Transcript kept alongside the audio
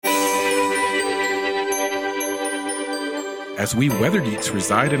As we weather geeks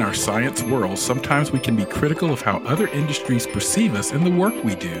reside in our science world, sometimes we can be critical of how other industries perceive us and the work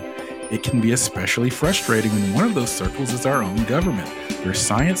we do. It can be especially frustrating when one of those circles is our own government, where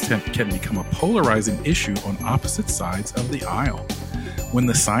science can become a polarizing issue on opposite sides of the aisle. When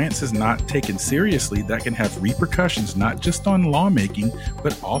the science is not taken seriously, that can have repercussions not just on lawmaking,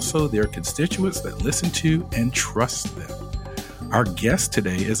 but also their constituents that listen to and trust them. Our guest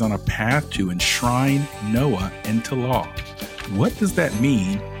today is on a path to enshrine NOAA into law. What does that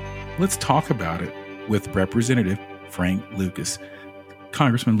mean? Let's talk about it with Representative Frank Lucas.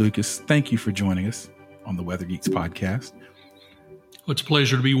 Congressman Lucas, thank you for joining us on the Weather Geeks podcast. Well, it's a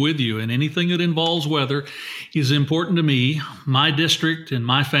pleasure to be with you, and anything that involves weather is important to me. My district and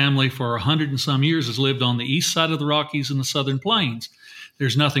my family for 100 and some years has lived on the east side of the Rockies and the Southern Plains.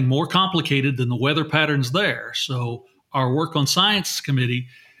 There's nothing more complicated than the weather patterns there. So our work on Science Committee,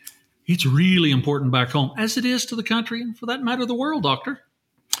 it's really important back home, as it is to the country and, for that matter, the world, Doctor.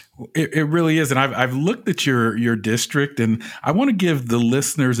 It really is. And I've looked at your district, and I want to give the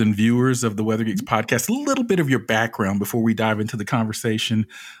listeners and viewers of the Weather Geeks podcast a little bit of your background before we dive into the conversation.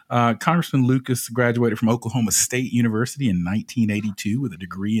 Congressman Lucas graduated from Oklahoma State University in 1982 with a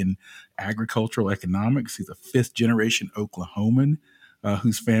degree in agricultural economics. He's a fifth-generation Oklahoman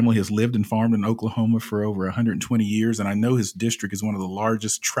whose family has lived and farmed in Oklahoma for over 120 years. And I know his district is one of the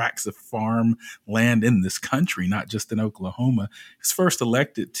largest tracts of farm land in this country, not just in Oklahoma. He was first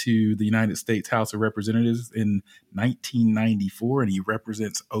elected to the United States House of Representatives in 1994, and he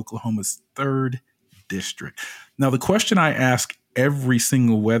represents Oklahoma's 3rd district. Now, the question I ask every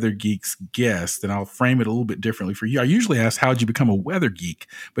single Weather Geeks guest, and I'll frame it a little bit differently for you. I usually ask, how'd you become a weather geek?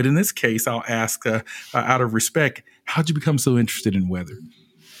 But in this case, I'll ask, out of respect, how'd you become so interested in weather?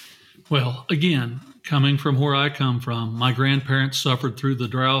 Well, again, coming from where I come from, my grandparents suffered through the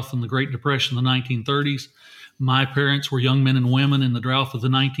drought and the Great Depression in the 1930s. My parents were young men and women in the drought of the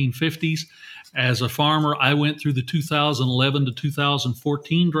 1950s. As a farmer, I went through the 2011 to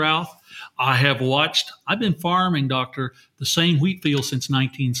 2014 drought. I've been farming, Doctor, the same wheat field since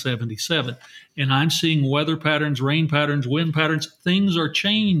 1977, and I'm seeing weather patterns, rain patterns, wind patterns. Things are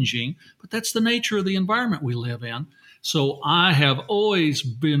changing, but that's the nature of the environment we live in. So I have always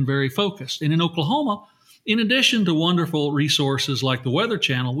been very focused. And in Oklahoma, in addition to wonderful resources like the Weather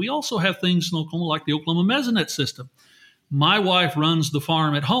Channel, we also have things in Oklahoma like the Oklahoma Mesonet system. My wife runs the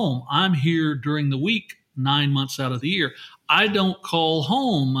farm at home. I'm here during the week, 9 months out of the year. I don't call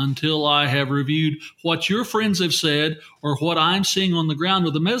home until I have reviewed what your friends have said or what I'm seeing on the ground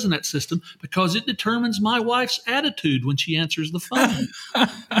with the Mesonet system, because it determines my wife's attitude when she answers the phone.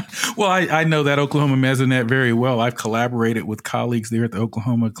 Well, I know that Oklahoma Mesonet very well. I've collaborated with colleagues there at the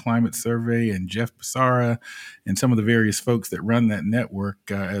Oklahoma Climate Survey and Jeff Pissarra and some of the various folks that run that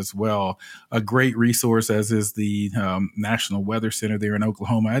network as well. A great resource, as is the National Weather Center there in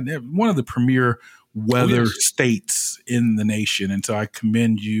Oklahoma. One of the premier weather states in the nation. And so I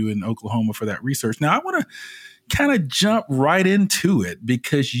commend you in Oklahoma for that research. Now, I want to kind of jump right into it,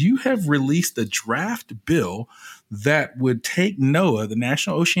 because you have released a draft bill that would take NOAA, the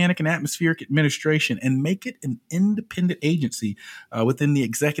National Oceanic and Atmospheric Administration, and make it an independent agency within the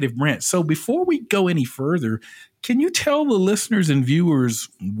executive branch. So before we go any further, can you tell the listeners and viewers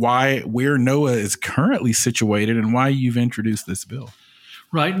where NOAA is currently situated and why you've introduced this bill?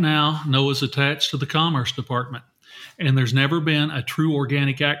 Right now, NOAA is attached to the Commerce Department, and there's never been a true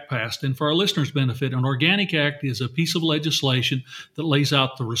Organic Act passed. And for our listeners' benefit, an Organic Act is a piece of legislation that lays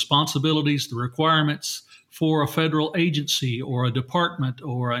out the responsibilities, the requirements for a federal agency or a department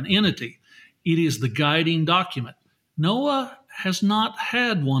or an entity. It is the guiding document. NOAA has not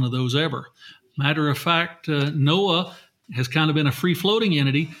had one of those ever. Matter of fact, NOAA has kind of been a free-floating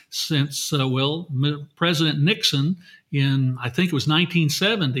entity since, President Nixon in, I think it was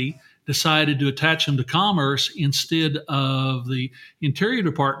 1970, decided to attach him to Commerce instead of the Interior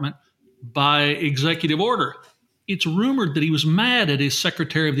Department by executive order. It's rumored that he was mad at his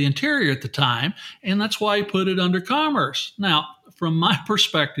Secretary of the Interior at the time, and that's why he put it under Commerce. Now, from my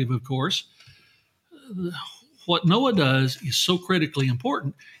perspective, of course, what NOAA does is so critically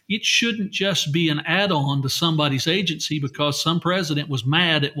important. It shouldn't just be an add-on to somebody's agency because some president was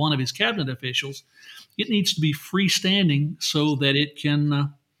mad at one of his cabinet officials. It needs to be freestanding so that it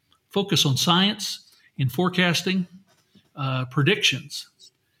can focus on science, in forecasting, predictions.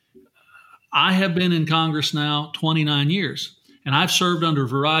 I have been in Congress now 29 years, and I've served under a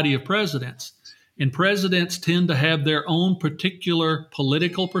variety of presidents. And presidents tend to have their own particular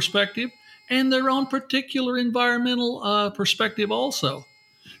political perspective and their own particular environmental perspective also.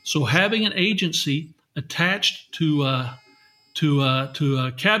 So having an agency attached to a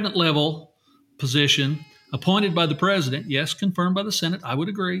cabinet level position appointed by the president, yes, confirmed by the Senate, I would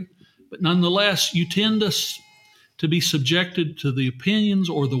agree. But nonetheless, you tend to be subjected to the opinions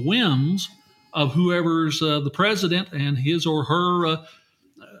or the whims of whoever's the president and his or her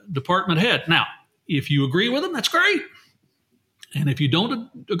department head. Now, if you agree with them, that's great. And if you don't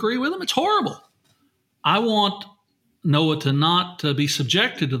agree with them, it's horrible. I want NOAA to not be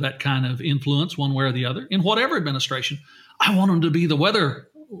subjected to that kind of influence one way or the other in whatever administration. I want them to be the weather,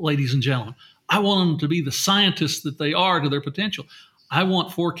 ladies and gentlemen. I want them to be the scientists that they are to their potential. I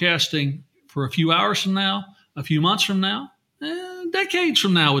want forecasting for a few hours from now, a few months from now, decades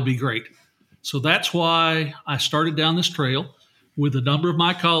from now would be great. So that's why I started down this trail with a number of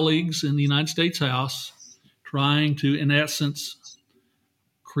my colleagues in the United States House, trying to, in essence,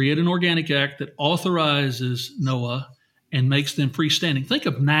 create an organic act that authorizes NOAA and makes them freestanding. Think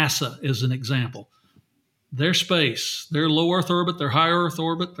of NASA as an example. Their space, their low Earth orbit, their high Earth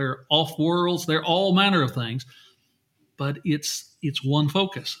orbit, their off worlds, they're all manner of things. But it's one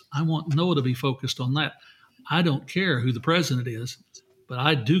focus. I want NOAA to be focused on that. I don't care who the president is, but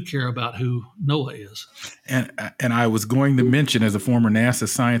I do care about who NOAA is. And I was going to mention, as a former NASA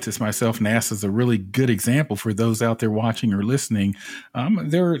scientist myself, NASA is a really good example for those out there watching or listening.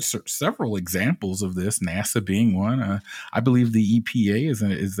 There are several examples of this, NASA being one. I believe the EPA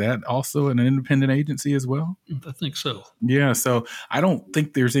is that also an independent agency as well? I think so. Yeah, so I don't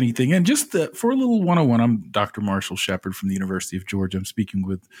think there's anything. And just for a little 101, I'm Dr. Marshall Shepard from the University of Georgia. I'm speaking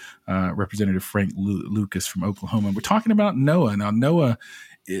with Representative Frank Lucas from Oklahoma. We're talking about NOAA. Now, NOAA,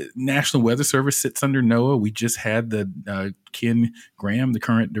 National Weather Service, sits under NOAA. We just had the Ken Graham, the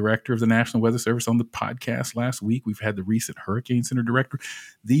current director of the National Weather Service, on the podcast last week. We've had the recent Hurricane Center director.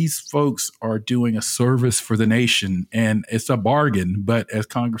 These folks are doing a service for the nation, and it's a bargain. But as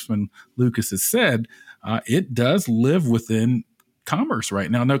Congressman Lucas has said, it does live within commerce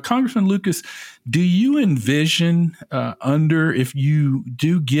right now. Now, Congressman Lucas, do you envision if you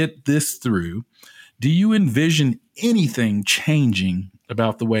do get this through, do you envision anything changing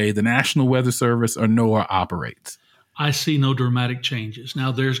about the way the National Weather Service or NOAA operates? I see no dramatic changes.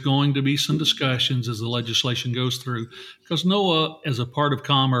 Now, there's going to be some discussions as the legislation goes through, because NOAA, as a part of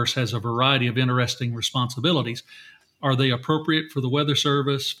commerce, has a variety of interesting responsibilities. Are they appropriate for the Weather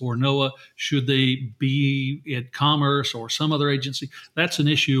Service, for NOAA? Should they be at Commerce or some other agency? That's an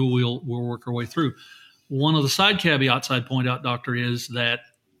issue we'll work our way through. One of the side caveats I'd point out, Doctor, is that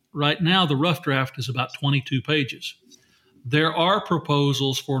right now the rough draft is about 22 pages. There are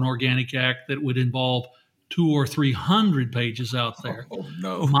proposals for an organic act that would involve 200 or 300 pages out there. Oh,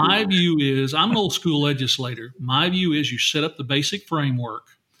 no. My view is, I'm an old school legislator. My view is you set up the basic framework.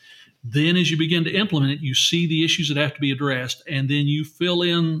 Then as you begin to implement it, you see the issues that have to be addressed, and then you fill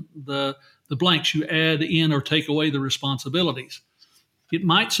in the blanks. You add in or take away the responsibilities. It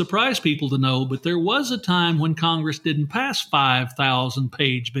might surprise people to know, but there was a time when Congress didn't pass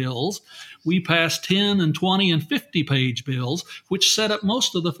 5,000-page bills. We passed 10 and 20 and 50-page bills, which set up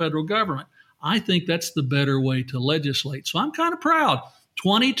most of the federal government. I think that's the better way to legislate. So I'm kind of proud.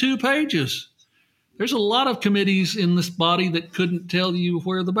 22 pages. There's a lot of committees in this body that couldn't tell you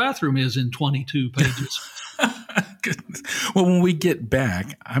where the bathroom is in 22 pages. Goodness. Well, when we get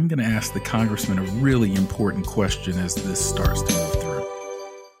back, I'm going to ask the congressman a really important question as this starts to move through.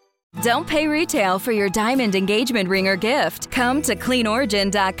 Don't pay retail for your diamond engagement ring or gift. Come to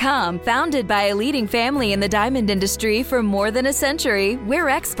CleanOrigin.com. Founded by a leading family in the diamond industry for more than a century, we're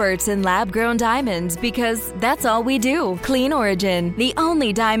experts in lab-grown diamonds because that's all we do. Clean Origin, the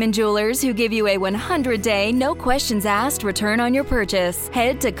only diamond jewelers who give you a 100-day, no questions asked return on your purchase.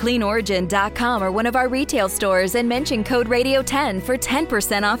 Head to CleanOrigin.com or one of our retail stores and mention code Radio10 for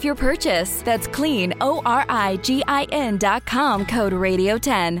 10% off your purchase. That's CleanOrigin.com, code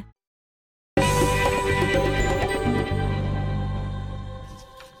Radio10.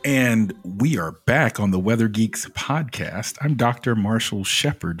 And we are back on the Weather Geeks podcast. I'm Dr. Marshall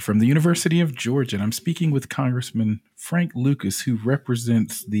Shepard from the University of Georgia, and I'm speaking with Congressman Frank Lucas, who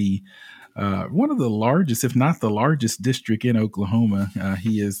represents the one of the largest, if not the largest, district in Oklahoma.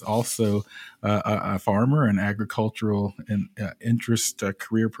 He is also a farmer, an agricultural interest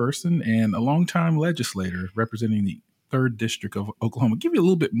career person, and a longtime legislator representing the 3rd District of Oklahoma. I'll give you a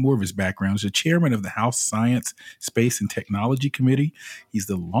little bit more of his background. He's the chairman of the House Science, Space, and Technology Committee. He's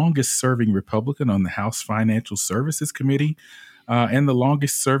the longest serving Republican on the House Financial Services Committee and the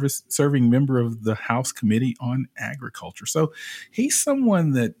longest serving member of the House Committee on Agriculture. So he's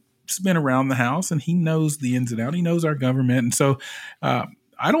someone that's been around the House and he knows the ins and outs. He knows our government. And so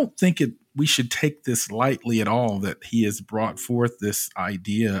I don't think we should take this lightly at all that he has brought forth this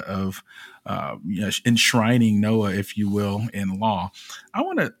idea of enshrining NOAA, if you will, in law. I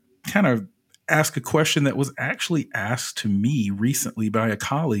want to kind of ask a question that was actually asked to me recently by a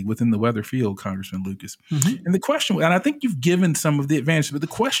colleague within the weather field, Congressman Lucas. Mm-hmm. And the question, and I think you've given some of the advantages, but the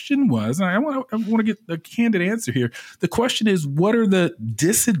question was, and I want to get a candid answer here. The question is, what are the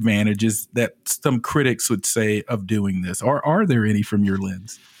disadvantages that some critics would say of doing this? Or are there any from your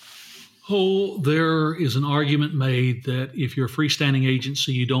lens? Oh, there is an argument made that if you're a freestanding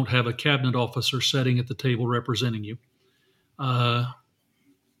agency, you don't have a cabinet officer sitting at the table representing you.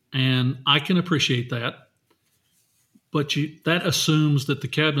 And I can appreciate that. But that assumes that the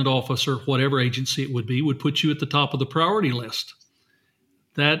cabinet officer, whatever agency it would be, would put you at the top of the priority list.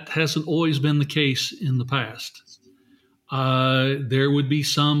 That hasn't always been the case in the past. There would be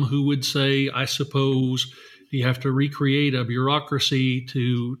some who would say, I suppose, you have to recreate a bureaucracy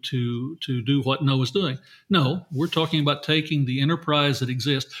to do what NOAA's doing. No, we're talking about taking the enterprise that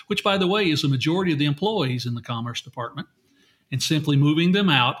exists, which, by the way, is a majority of the employees in the Commerce Department, and simply moving them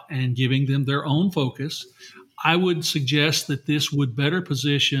out and giving them their own focus. I would suggest that this would better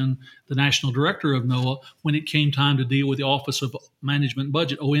position the National Director of NOAA when it came time to deal with the Office of Management and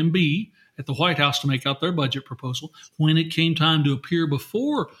Budget, OMB, at the White House to make out their budget proposal, when it came time to appear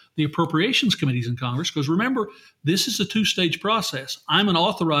before the appropriations committees in Congress. Because remember, this is a two-stage process. I'm an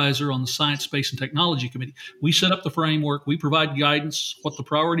authorizer on the Science, Space, and Technology Committee. We set up the framework. We provide guidance, what the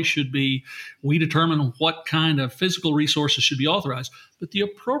priorities should be. We determine what kind of physical resources should be authorized. But the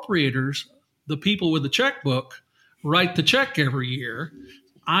appropriators, the people with the checkbook, write the check every year.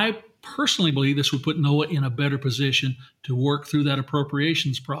 I personally believe this would put NOAA in a better position to work through that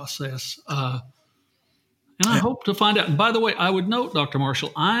appropriations process. And I hope to find out. And by the way, I would note, Dr.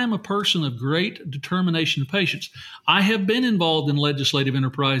 Marshall, I am a person of great determination and patience. I have been involved in legislative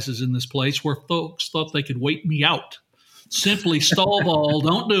enterprises in this place where folks thought they could wait me out. Simply stall ball,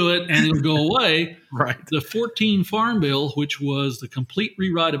 don't do it, and it'll go away. Right. The 14 Farm Bill, which was the complete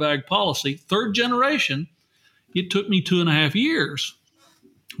rewrite of ag policy, third generation, it took me 2.5 years.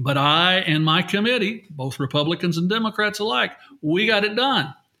 But I and my committee, both Republicans and Democrats alike, we got it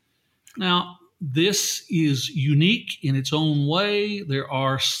done. Now, this is unique in its own way. There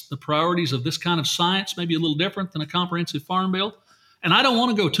are the priorities of this kind of science, maybe a little different than a comprehensive farm bill. And I don't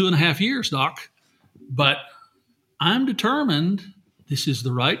want to go 2.5 years, Doc, but I'm determined this is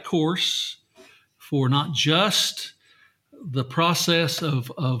the right course for not just the process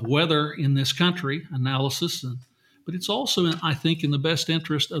of weather in this country, analysis, but it's also, I think, in the best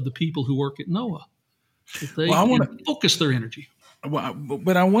interest of the people who work at NOAA, that they can focus their energy. Well,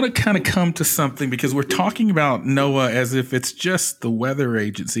 but I want to kind of come to something, because we're talking about NOAA as if it's just the weather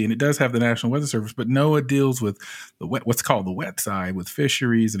agency, and it does have the National Weather Service, but NOAA deals with what's called the wet side, with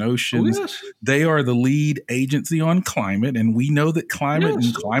fisheries and oceans. Oh, yes. They are the lead agency on climate, and we know that climate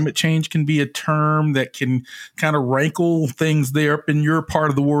and climate change can be a term that can kind of rankle things there up in your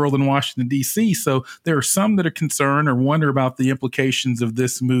part of the world in Washington, D.C. So there are some that are concerned or wonder about the implications of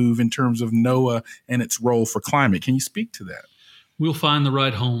this move in terms of NOAA and its role for climate. Can you speak to that? We'll find the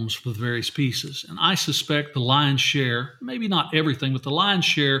right homes for the various pieces. And I suspect the lion's share, maybe not everything, but the lion's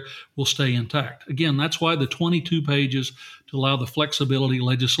share will stay intact. Again, that's why the 22 pages to allow the flexibility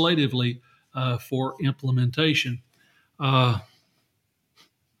legislatively for implementation.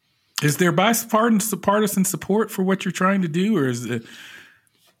 Is there bipartisan support for what you're trying to do, or is it?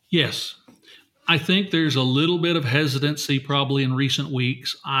 Yes. I think there's a little bit of hesitancy probably in recent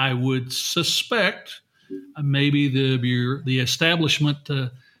weeks. I would suspect maybe the establishment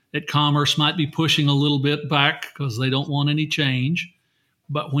at Commerce might be pushing a little bit back because they don't want any change.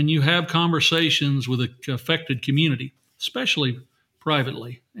 But when you have conversations with an affected community, especially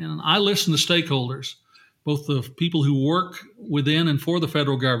privately, and I listen to stakeholders, both the people who work within and for the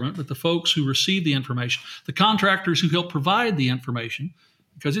federal government, but the folks who receive the information, the contractors who help provide the information,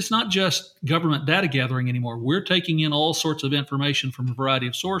 because it's not just government data gathering anymore. We're taking in all sorts of information from a variety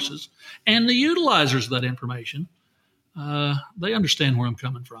of sources, and the utilizers of that information, they understand where I'm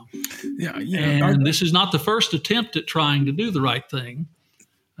coming from. And this is not the first attempt at trying to do the right thing.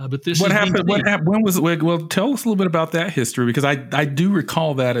 But this what happened? When was it? Well, tell us a little bit about that history, because I do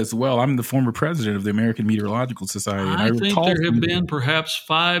recall that as well. I'm the former president of the American Meteorological Society. And I think there have been perhaps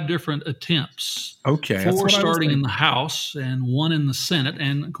 5 different attempts. Okay. 4 starting in the House and 1 in the Senate.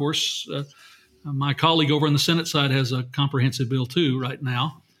 And of course, my colleague over on the Senate side has a comprehensive bill too right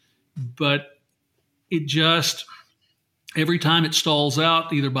now. But it just, every time it stalls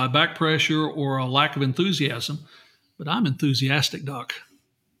out, either by back pressure or a lack of enthusiasm. But I'm enthusiastic, Doc.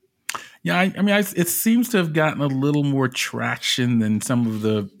 Yeah, it seems to have gotten a little more traction than some of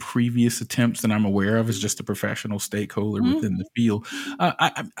the previous attempts that I'm aware of as just a professional stakeholder within the field.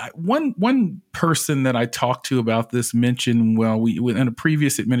 One person that I talked to about this mentioned, well, in a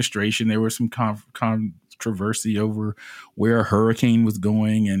previous administration, there was some controversy over where a hurricane was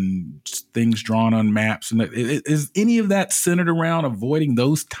going and things drawn on maps. And is any of that centered around avoiding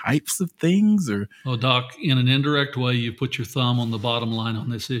those types of things? Or Doc, in an indirect way, you put your thumb on the bottom line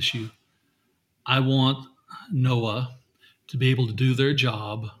on this issue. I want NOAA to be able to do their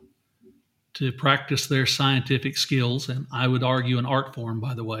job, to practice their scientific skills, and I would argue an art form,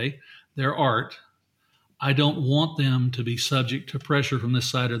 by the way, their art. I don't want them to be subject to pressure from this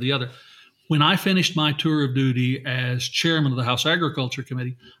side or the other. When I finished my tour of duty as chairman of the House Agriculture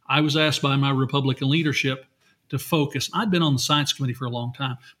Committee, I was asked by my Republican leadership to focus. I'd been on the Science Committee for a long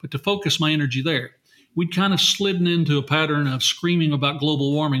time, but to focus my energy there. We'd kind of slidden into a pattern of screaming about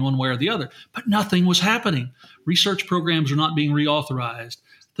global warming one way or the other, but nothing was happening. Research programs are not being reauthorized.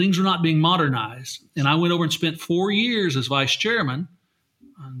 Things are not being modernized. And I went over and spent 4 years as vice chairman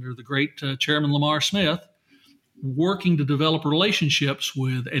under the great Chairman Lamar Smith, working to develop relationships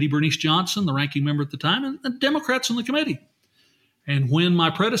with Eddie Bernice Johnson, the ranking member at the time, and the Democrats on the committee. And when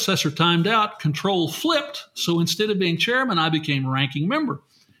my predecessor timed out, control flipped. So instead of being chairman, I became ranking member.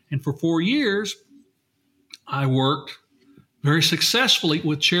 And for 4 years, I worked very successfully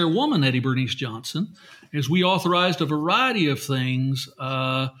with Chairwoman Eddie Bernice Johnson as we authorized a variety of things,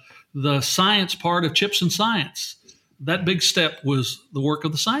 the science part of CHIPS and Science. That big step was the work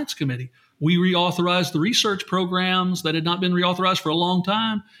of the Science Committee. We reauthorized the research programs that had not been reauthorized for a long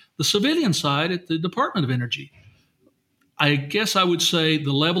time, the civilian side at the Department of Energy. I guess I would say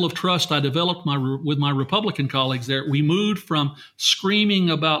the level of trust I developed with my Republican colleagues there, we moved from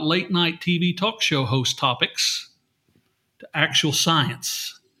screaming about late night TV talk show host topics to actual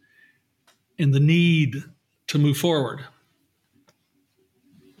science and the need to move forward.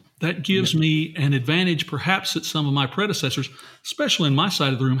 That gives me an advantage perhaps that some of my predecessors, especially in my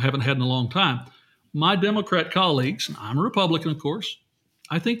side of the room, haven't had in a long time. My Democrat colleagues, and I'm a Republican, of course,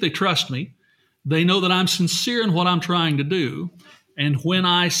 I think they trust me. They know that I'm sincere in what I'm trying to do. And when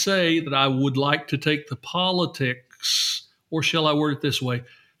I say that I would like to take the politics, or shall I word it this way,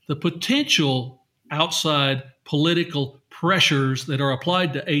 the potential outside political pressures that are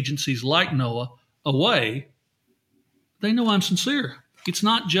applied to agencies like NOAA away, they know I'm sincere. It's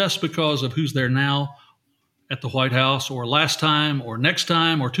not just because of who's there now at the White House or last time or next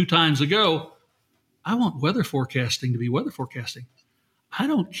time or 2 times ago. I want weather forecasting to be weather forecasting. I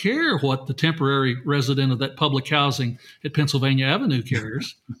don't care what the temporary resident of that public housing at Pennsylvania Avenue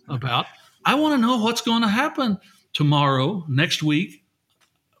cares about. I want to know what's going to happen tomorrow, next week,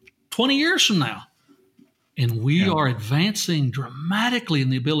 20 years from now. And we are advancing dramatically in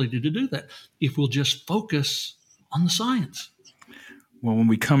the ability to do that if we'll just focus on the science. Well, when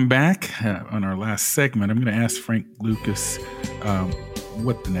we come back on our last segment, I'm going to ask Frank Lucas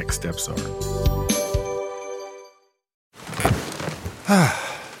what the next steps are.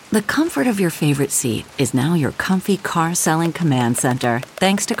 The comfort of your favorite seat is now your comfy car selling command center,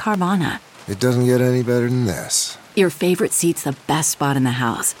 thanks to Carvana. It doesn't get any better than this. Your favorite seat's the best spot in the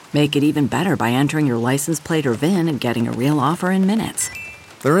house. Make it even better by entering your license plate or VIN and getting a real offer in minutes.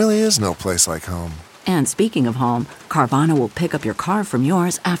 There really is no place like home. And speaking of home, Carvana will pick up your car from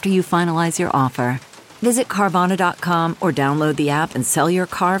yours after you finalize your offer. Visit Carvana.com or download the app and sell your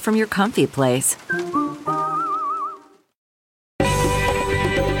car from your comfy place.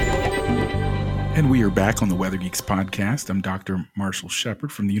 And we are back on the Weather Geeks podcast. I'm Dr. Marshall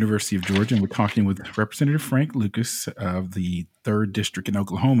Shepard from the University of Georgia, and we're talking with Representative Frank Lucas of the 3rd District in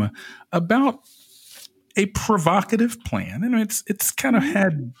Oklahoma about a provocative plan. And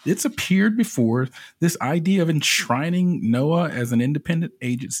it's appeared before, this idea of enshrining NOAA as an independent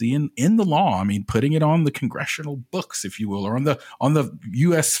agency in the law. I mean, putting it on the congressional books, if you will, or on the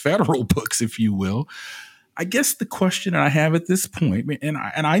U.S. federal books, if you will. I guess the question I have at this point, and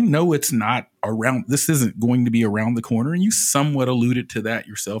I know it's not around, this isn't going to be around the corner, and you somewhat alluded to that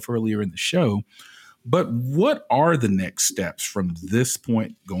yourself earlier in the show, but what are the next steps from this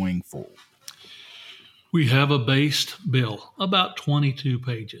point going forward? We have a based bill, about 22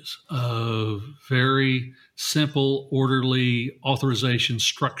 pages of very simple, orderly authorization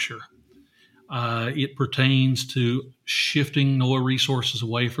structure. It pertains to shifting NOAA resources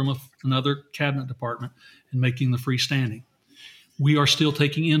away from another cabinet department and making them freestanding. We are still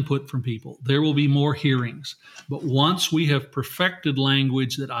taking input from people. There will be more hearings. But once we have perfected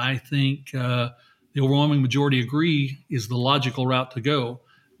language that I think the overwhelming majority agree is the logical route to go,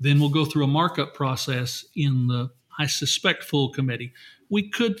 then we'll go through a markup process in the, I suspect, full committee. We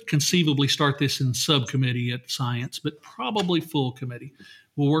could conceivably start this in subcommittee at science, but probably full committee.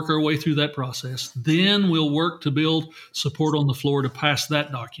 We'll work our way through that process. Then we'll work to build support on the floor to pass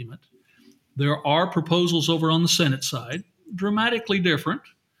that document. There are proposals over on the Senate side, dramatically different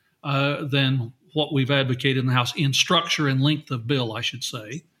than what we've advocated in the House, in structure and length of bill, I should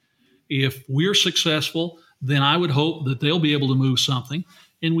say. If we're successful, then I would hope that they'll be able to move something,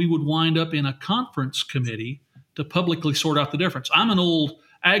 and we would wind up in a conference committee to publicly sort out the difference. I'm an old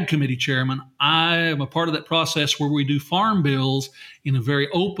Ag Committee chairman. I am a part of that process where we do farm bills in a very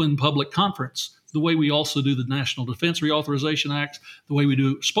open public conference, the way we also do the National Defense Reauthorization Acts, the way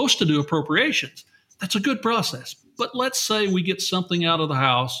we supposed to do appropriations. That's a good process. But let's say we get something out of the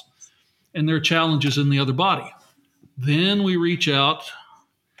House and there are challenges in the other body. Then we reach out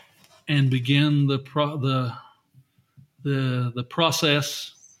and begin the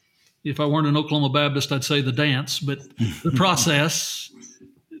process. If I weren't an Oklahoma Baptist, I'd say the dance, but the process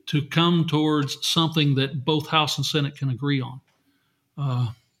to come towards something that both House and Senate can agree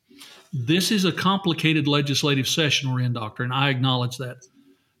on. This is a complicated legislative session we're in, Doctor, and I acknowledge that.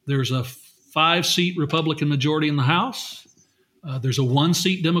 There's a 5-seat Republican majority in the House. There's a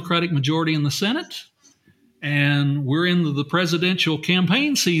 1-seat Democratic majority in the Senate. And we're in the presidential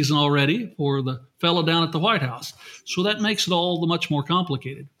campaign season already for the fellow down at the White House. So that makes it all the much more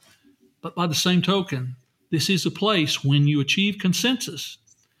complicated. But by the same token, this is a place when you achieve consensus.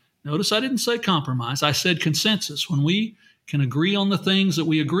 Notice I didn't say compromise. I said consensus. When we can agree on the things that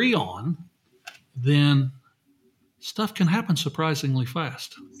we agree on, then stuff can happen surprisingly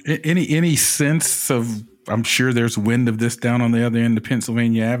fast. Any sense of, I'm sure there's wind of this down on the other end of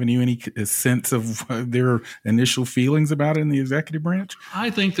Pennsylvania Avenue, any sense of their initial feelings about it in the executive branch? I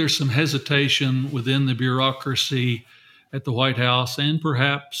think there's some hesitation within the bureaucracy at the White House and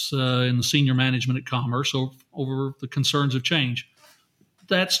perhaps in the senior management at Commerce over the concerns of change.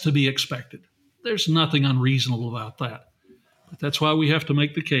 That's to be expected. There's nothing unreasonable about that. But that's why we have to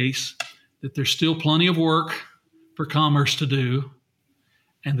make the case that there's still plenty of work for Commerce to do,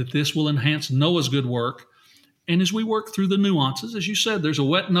 and that this will enhance NOAA's good work. And as we work through the nuances, as you said, there's a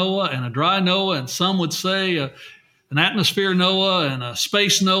wet NOAA and a dry NOAA, and some would say an atmosphere NOAA and a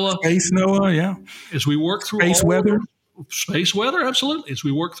space NOAA. Space NOAA, yeah. As we work through space weather, absolutely. As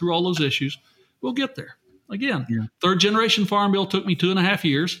we work through all those issues, we'll get there. Again, Third generation farm bill took me 2.5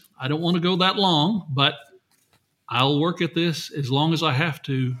 years. I don't want to go that long, but I'll work at this as long as I have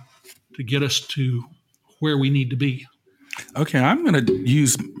to get us to where we need to be. Okay, I'm going to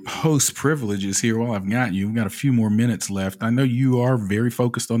use host privileges here while I've got you. We've got a few more minutes left. I know you are very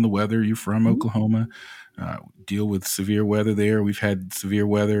focused on the weather. You're from Oklahoma, deal with severe weather there. We've had severe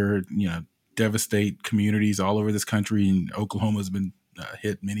weather, devastate communities all over this country, and Oklahoma's been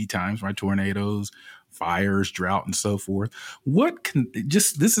hit many times by tornadoes, fires, drought, and so forth.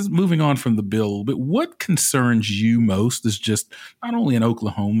 This is moving on from the bill, but what concerns you most as just not only an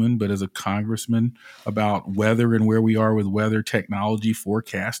Oklahoman, but as a congressman about weather and where we are with weather technology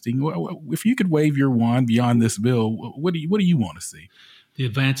forecasting? If you could wave your wand beyond this bill, what do you want to see? The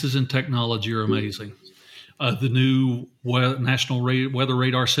advances in technology are amazing. The new National Weather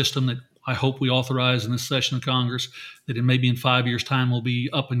Radar system that I hope we authorize in this session of Congress, that maybe in 5 years' time will be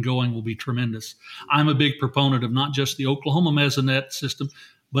up and going, will be tremendous. I'm a big proponent of not just the Oklahoma Mesonet system,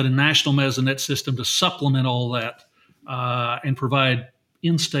 but a national Mesonet system to supplement all that and provide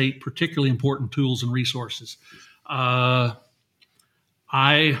in-state particularly important tools and resources. I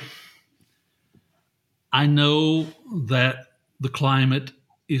know that the climate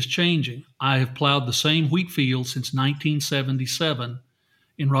is changing. I have plowed the same wheat field since 1977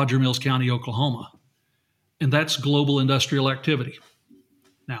 in Roger Mills County, Oklahoma. And that's global industrial activity.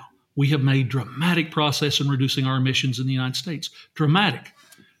 Now, we have made dramatic progress in reducing our emissions in the United States. Dramatic.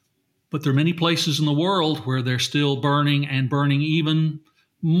 But there are many places in the world where they're still burning and burning even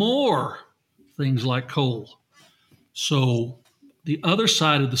more things like coal. So the other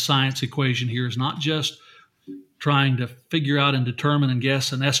side of the science equation here is not just trying to figure out and determine and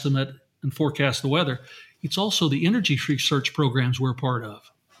guess and estimate and forecast the weather. It's also the energy research programs we're a part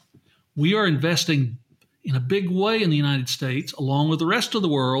of. We are investing in a big way in the United States, along with the rest of the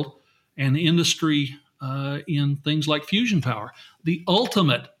world and the industry in things like fusion power, the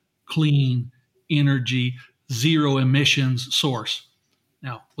ultimate clean energy, zero emissions source.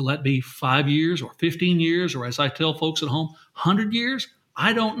 Now, will that be 5 years or 15 years, or as I tell folks at home, 100 years?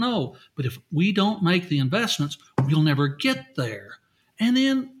 I don't know. But if we don't make the investments, we'll never get there. And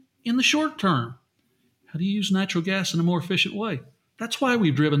then in the short term, how do you use natural gas in a more efficient way? That's why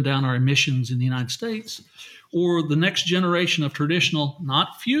we've driven down our emissions in the United States. Or the next generation of traditional,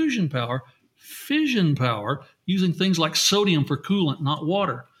 not fusion power, fission power using things like sodium for coolant, not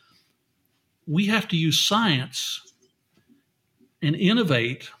water. We have to use science and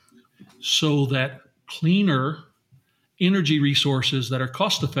innovate so that cleaner energy resources that are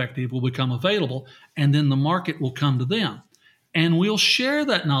cost effective will become available, and then the market will come to them. And we'll share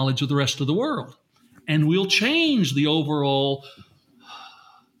that knowledge with the rest of the world. And we'll change the overall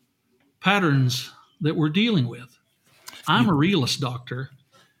patterns that we're dealing with. I'm a realist, doctor,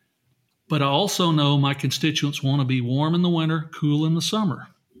 but I also know my constituents want to be warm in the winter, cool in the summer.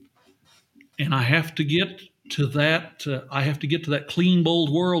 And I have to get to that. I have to get to that clean,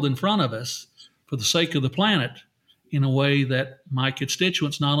 bold world in front of us for the sake of the planet in a way that my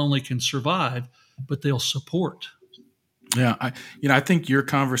constituents not only can survive, but they'll support. Yeah, I think your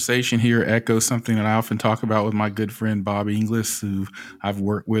conversation here echoes something that I often talk about with my good friend Bob Inglis, who I've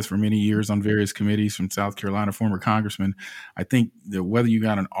worked with for many years on various committees from South Carolina, former congressman. I think that whether you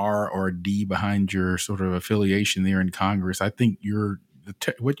got an R or a D behind your sort of affiliation there in Congress, I think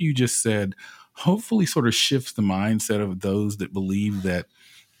what you just said hopefully sort of shifts the mindset of those that believe that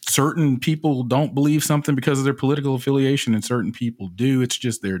certain people don't believe something because of their political affiliation and certain people do. It's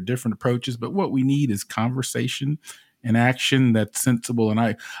just there are different approaches. But what we need is conversation and action that's sensible.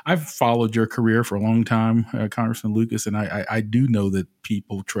 And I've followed your career for a long time, Congressman Lucas, and I do know that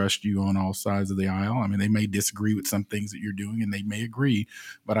people trust you on all sides of the aisle. I mean, they may disagree with some things that you're doing and they may agree,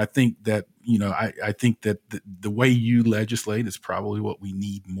 but I think that, I think that the way you legislate is probably what we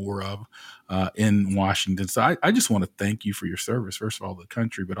need more of in Washington. So I just want to thank you for your service, first of all, to the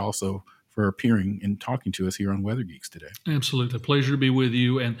country, but also for appearing and talking to us here on Weather Geeks today. Absolutely. A pleasure to be with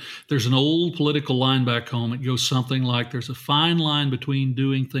you. And there's an old political line back home. It goes something like there's a fine line between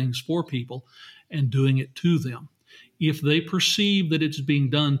doing things for people and doing it to them. If they perceive that it's being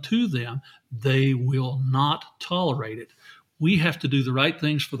done to them, they will not tolerate it. We have to do the right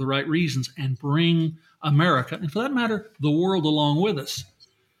things for the right reasons and bring America, and for that matter, the world along with us.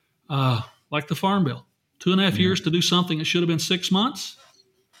 Like the Farm Bill, 2.5 years to do something that should have been 6 months.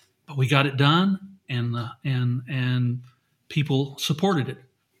 But we got it done, and people supported it.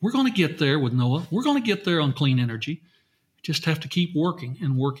 We're going to get there with NOAA. We're going to get there on clean energy. We just have to keep working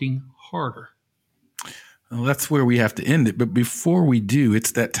and working harder. Well, that's where we have to end it. But before we do,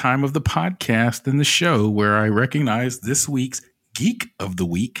 it's that time of the podcast and the show where I recognize this week's Geek of the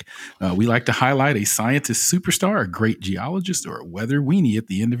Week. We like to highlight a scientist superstar, a great geologist, or a weather weenie at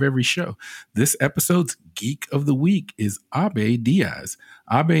the end of every show. This episode's Geek of the Week is Abe Diaz.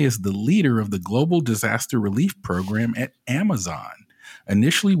 Abe is the leader of the Global Disaster Relief Program at Amazon.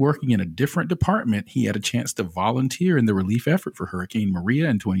 Initially working in a different department, he had a chance to volunteer in the relief effort for Hurricane Maria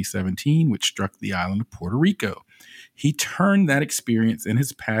in 2017, which struck the island of Puerto Rico. He turned that experience and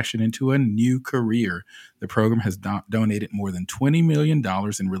his passion into a new career. The program has donated more than $20 million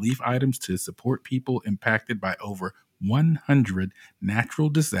in relief items to support people impacted by over 100 natural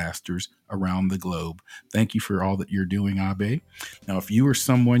disasters around the globe. Thank you for all that you're doing, Abe. Now, if you or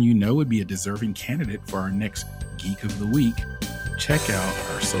someone you know would be a deserving candidate for our next Geek of the Week, check out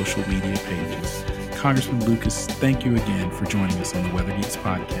our social media pages. Congressman Lucas, thank you again for joining us on the Weather Geeks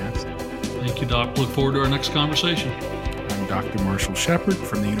podcast. Thank you, Doc. Look forward to our next conversation. I'm Dr. Marshall Shepard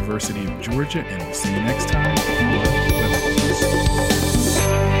from the University of Georgia, and we'll see you next time.